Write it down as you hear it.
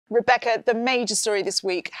Rebecca, the major story this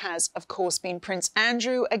week has, of course, been Prince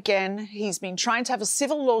Andrew again. He's been trying to have a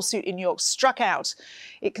civil lawsuit in New York struck out.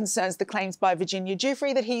 It concerns the claims by Virginia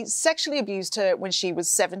Giuffre that he sexually abused her when she was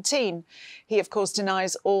 17. He, of course,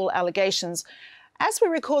 denies all allegations. As we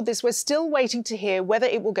record this, we're still waiting to hear whether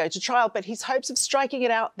it will go to trial, but his hopes of striking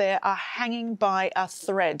it out there are hanging by a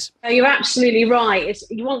thread. You're absolutely right. It's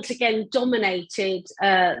once again dominated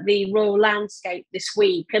the royal landscape this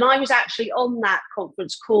week. And I was actually on that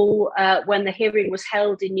conference call when the hearing was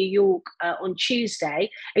held in New York on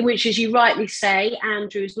Tuesday, in which, as you rightly say,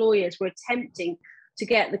 Andrew's lawyers were attempting to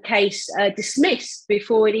get the case dismissed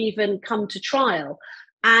before it even come to trial.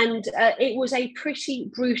 And it was a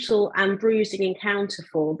pretty brutal and bruising encounter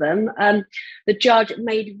for them. The judge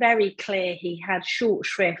made very clear he had short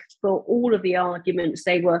shrift for all of the arguments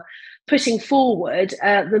they were putting forward,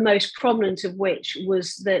 the most prominent of which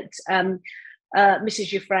was that Mrs.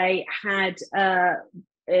 Giuffre had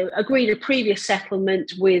agreed a previous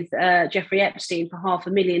settlement with Jeffrey Epstein for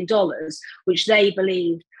 $500,000, which they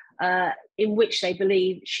believed in which they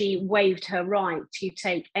believe she waived her right to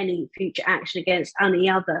take any future action against any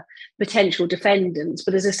other potential defendants.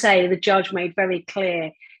 But as I say, the judge made very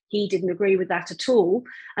clear he didn't agree with that at all.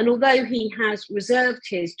 And although he has reserved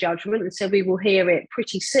his judgment, and so we will hear it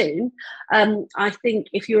pretty soon, I think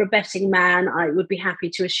if you're a betting man, I would be happy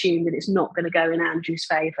to assume that it's not going to go in Andrew's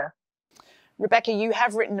favour. Rebecca, you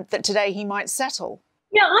have written that today he might settle.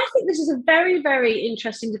 Yeah, I think this is a very, very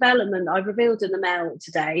interesting development I've revealed in the Mail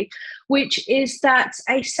today, which is that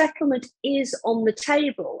a settlement is on the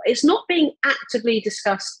table. It's not being actively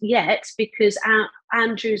discussed yet because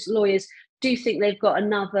Andrew's lawyers do think they've got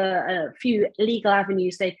another few legal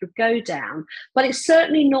avenues they could go down, but it's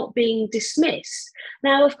certainly not being dismissed.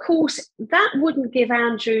 Now, of course, that wouldn't give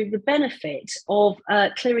Andrew the benefit of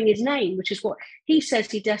clearing his name, which is what he says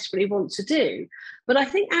he desperately wants to do. But I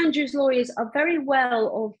think Andrew's lawyers are very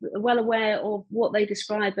well aware of what they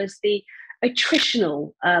describe as the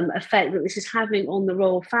attritional effect that this is having on the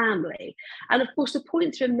royal family. And of course, the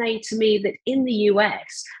point's been made to me that in the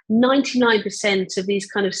US, 99% of these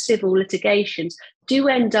kind of civil litigations do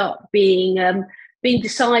end up being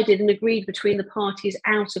decided and agreed between the parties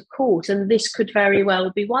out of court. And this could very well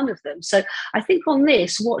be one of them. So I think on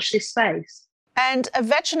this, watch this space. And a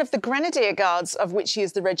veteran of the Grenadier Guards, of which he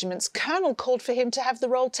is the regiment's colonel, called for him to have the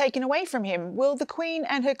role taken away from him. Will the Queen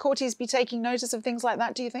and her courtiers be taking notice of things like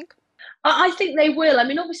that, do you think? I think they will. I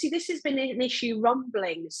mean, obviously, this has been an issue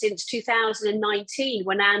rumbling since 2019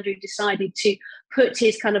 when Andrew decided to put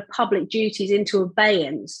his kind of public duties into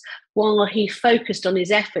abeyance while he focused on his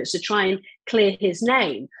efforts to try and clear his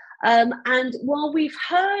name. And while we've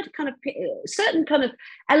heard kind of certain kind of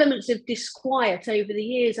elements of disquiet over the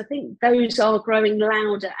years, I think those are growing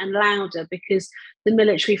louder and louder because the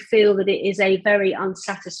military feel that it is a very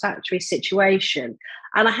unsatisfactory situation.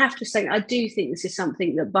 And I have to say, I do think this is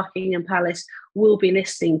something that Buckingham Palace will be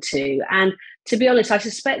listening to. And to be honest, I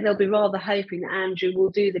suspect they'll be rather hoping that Andrew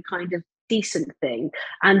will do the kind of decent thing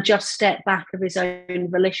and just step back of his own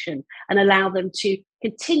volition and allow them to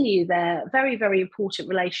continue their very, very important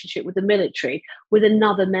relationship with the military with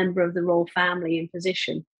another member of the royal family in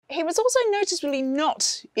position. He was also noticeably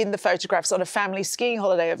not in the photographs on a family skiing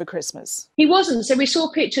holiday over Christmas. He wasn't. So we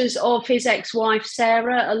saw pictures of his ex-wife,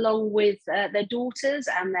 Sarah, along with their daughters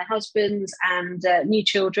and their husbands and new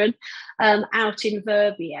children out in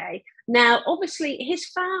Verbier. Now, obviously, his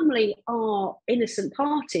family are innocent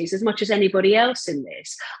parties as much as anybody else in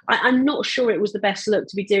this. I'm not sure it was the best look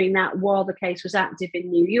to be doing that while the case was active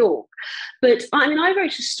in New York. But I mean, I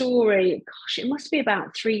wrote a story, gosh, it must be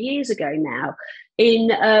about 3 years ago now,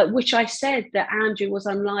 in which I said that Andrew was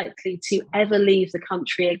unlikely to ever leave the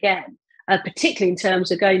country again, particularly in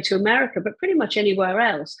terms of going to America, but pretty much anywhere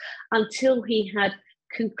else, until he had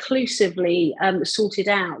conclusively sorted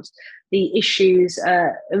out the issues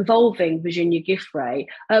involving Virginia Giuffre,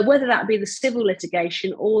 whether that be the civil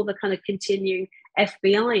litigation or the kind of continuing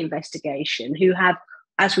FBI investigation, who have,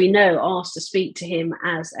 as we know, asked to speak to him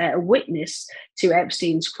as a witness to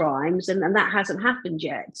Epstein's crimes, and that hasn't happened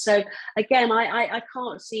yet. So again, I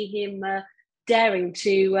can't see him daring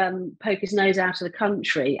to poke his nose out of the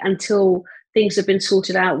country until things have been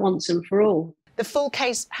sorted out once and for all. The full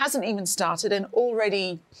case hasn't even started and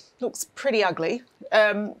already looks pretty ugly.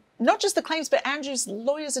 Not just the claims, but Andrew's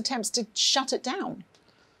lawyers' attempts to shut it down.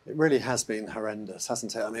 It really has been horrendous,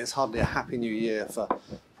 hasn't it? I mean, it's hardly a happy new year for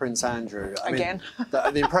Prince Andrew. Again.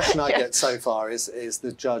 The impression I Yeah. get so far is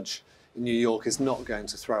the judge in New York is not going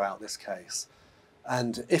to throw out this case.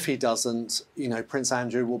 And if he doesn't, you know, Prince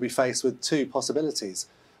Andrew will be faced with two possibilities.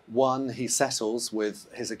 One, he settles with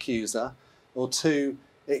his accuser, or two,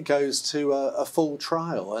 it goes to a full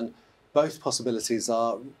trial. And both possibilities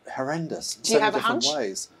are horrendous in Do you so have many a different hunch?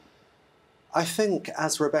 ways. I think,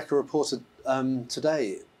 as Rebecca reported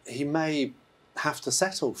today, he may have to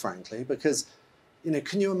settle, frankly, because, you know,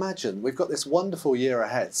 can you imagine? We've got this wonderful year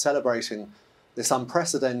ahead, celebrating this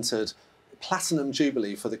unprecedented platinum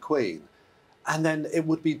jubilee for the Queen, and then it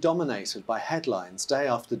would be dominated by headlines day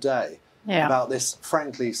after day about this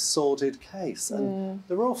frankly sordid case. And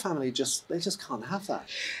the royal family they just can't have that.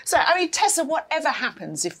 So, I mean, Tessa, whatever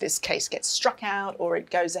happens if this case gets struck out or it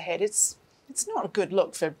goes ahead, it's not a good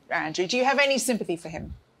look for Andrew. Do you have any sympathy for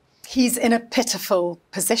him? He's in a pitiful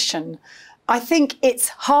position. I think it's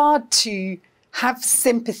hard to have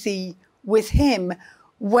sympathy with him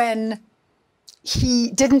when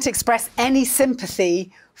he didn't express any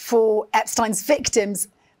sympathy for Epstein's victims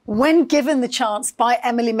when given the chance by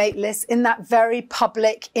Emily Maitlis in that very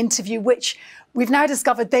public interview, which we've now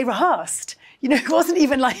discovered they rehearsed. You know, it wasn't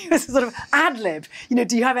even like it was a sort of ad lib. You know,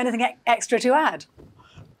 do you have anything extra to add?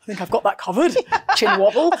 I think I've got that covered. Chin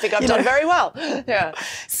wobble. I think I've done very well. Yeah.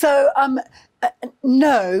 So,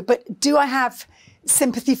 no, but do I have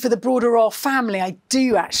sympathy for the broader royal family? I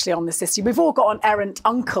do, actually, on this issue. We've all got an errant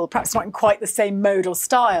uncle, perhaps not in quite the same mode or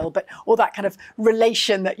style, but all that kind of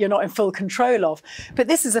relation that you're not in full control of. But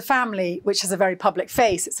this is a family which has a very public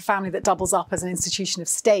face. It's a family that doubles up as an institution of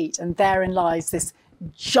state, and therein lies this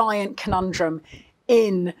giant conundrum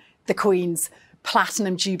in the Queen's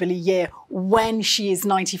Platinum Jubilee year when she is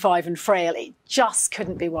 95 and frail. It just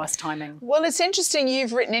couldn't be worse timing. Well, it's interesting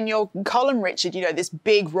you've written in your column, Richard, you know, this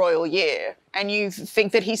big royal year, and you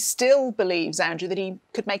think that he still believes, Andrew, that he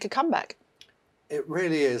could make a comeback. It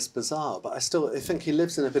really is bizarre, but I think he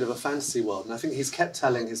lives in a bit of a fantasy world, and I think he's kept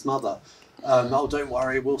telling his mother, oh, don't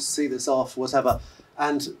worry, we'll see this off, whatever.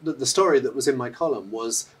 And the story that was in my column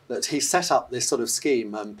was that he set up this sort of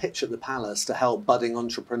scheme, Pitch at the Palace, to help budding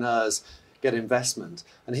entrepreneurs get investment.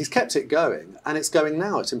 And he's kept it going, and it's going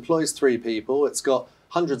now. It employs 3 people, it's got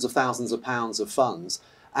hundreds of thousands of pounds of funds,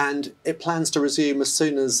 and it plans to resume as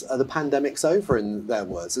soon as the pandemic's over, in their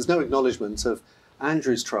words. There's no acknowledgement of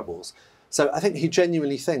Andrew's troubles. So I think he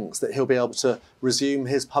genuinely thinks that he'll be able to resume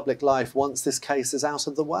his public life once this case is out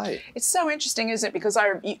of the way. It's so interesting, isn't it? Because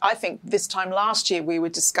I think this time last year we were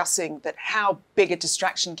discussing that how big a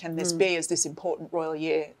distraction can this be as this important royal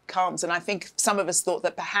year comes. And I think some of us thought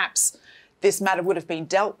that perhaps this matter would have been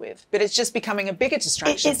dealt with, but it's just becoming a bigger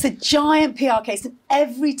distraction. It's a giant PR case, and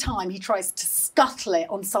every time he tries to scuttle it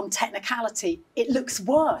on some technicality, it looks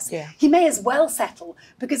worse. Yeah. He may as well settle,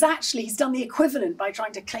 because actually he's done the equivalent by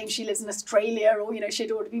trying to claim she lives in Australia, or, you know,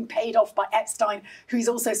 she'd already been paid off by Epstein, who he's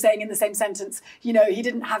also saying in the same sentence, you know, he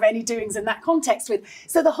didn't have any doings in that context with.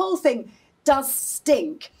 So the whole thing does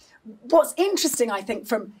stink. What's interesting, I think,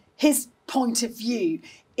 from his point of view,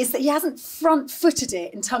 is that he hasn't front-footed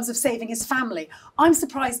it in terms of saving his family. I'm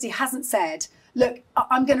surprised he hasn't said, look,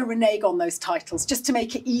 I'm going to renege on those titles just to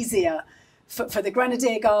make it easier for the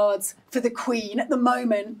Grenadier Guards, for the Queen. At the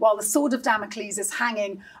moment, while the sword of Damocles is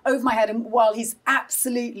hanging over my head, and while he's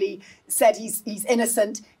absolutely said he's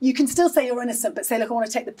innocent, you can still say you're innocent, but say, look, I want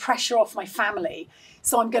to take the pressure off my family.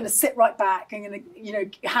 So I'm going to sit right back and going to, you know,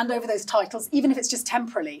 hand over those titles, even if it's just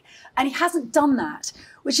temporarily. And he hasn't done that,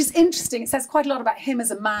 which is interesting. It says quite a lot about him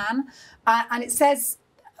as a man, and it says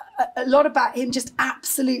a lot about him just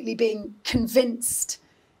absolutely being convinced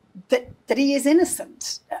that he is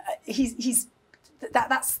innocent.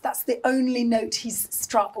 That's the only note he's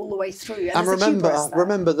struck all the way through. And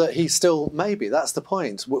remember that he still, maybe that's the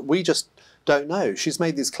point. We just don't know. She's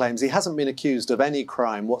made these claims. He hasn't been accused of any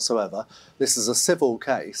crime whatsoever. This is a civil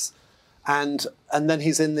case. And then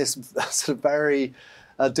he's in this sort of very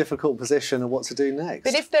difficult position of what to do next.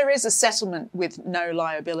 But if there is a settlement with no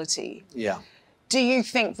liability, do you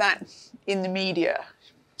think that in the media,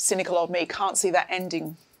 cynical old me, can't see that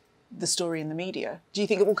ending the story in the media? Do you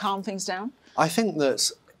think it will calm things down? I think that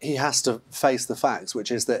he has to face the facts,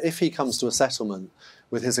 which is that if he comes to a settlement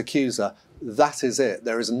with his accuser, that is it.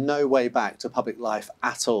 There is no way back to public life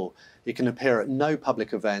at all. He can appear at no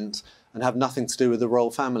public event and have nothing to do with the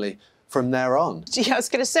royal family from there on. I was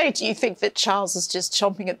going to say, do you think that Charles is just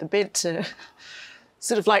chomping at the bit to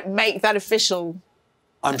sort of like make that official?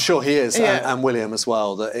 I'm sure he is, and William as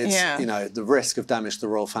well, that it's, you know, the risk of damage to the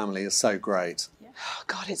royal family is so great. Oh,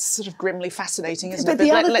 God, it's sort of grimly fascinating, isn't it? But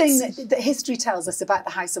the other thing that history tells us about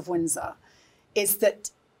the House of Windsor is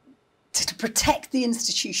that to protect the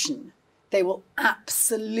institution, they will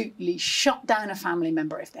absolutely shut down a family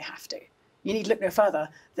member if they have to. You need look no further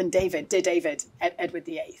than Edward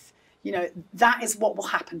VIII. You know, that is what will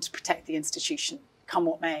happen to protect the institution, come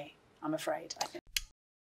what may, I'm afraid, I think.